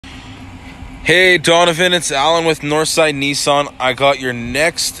Hey Donovan, it's Alan with Northside Nissan. I got your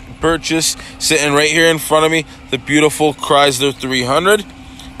next purchase sitting right here in front of me, the beautiful Chrysler 300.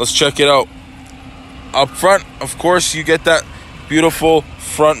 Let's check it out. Up front, of course, you get that beautiful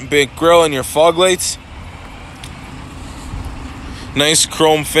front big grille and your fog lights. Nice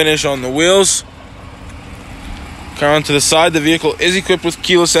chrome finish on the wheels. Coming to the side, the vehicle is equipped with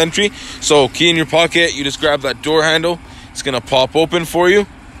keyless entry. So key in your pocket, you just grab that door handle. It's going to pop open for you.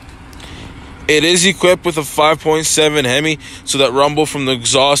 It is equipped with a 5.7 Hemi, so that rumble from the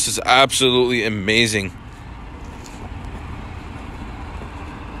exhaust is absolutely amazing.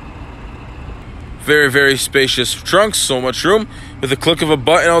 Very, very spacious trunk, so much room. With a click of a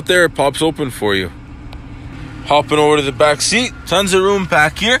button out there, it pops open for you. Hopping over to the back seat, tons of room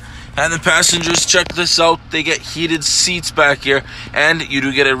back here. And the passengers, check this out, they get heated seats back here, and you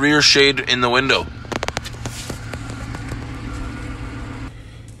do get a rear shade in the window.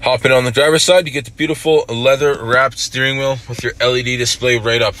 Hopping on the driver's side, you get the beautiful leather-wrapped steering wheel with your LED display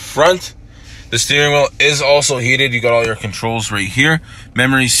right up front. The steering wheel is also heated. You got all your controls right here.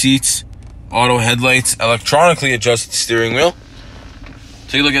 Memory seats, auto headlights, electronically adjusted steering wheel.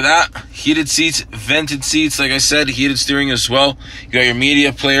 Take a look at that. Heated seats, vented seats, like I said, heated steering as well. You got your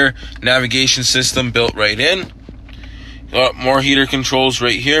media player, navigation system built right in. You got more heater controls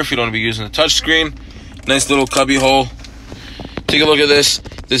right here if you don't want to be using a touchscreen. Nice little cubby hole. Take a look at this.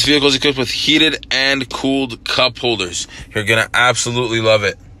 This vehicle is equipped with heated and cooled cup holders. You're going to absolutely love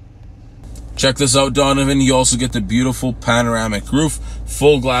it. Check this out, Donovan. You also get the beautiful panoramic roof.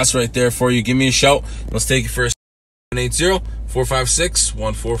 Full glass right there for you. Give me a shout. Let's take it for a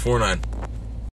 780-456-1449.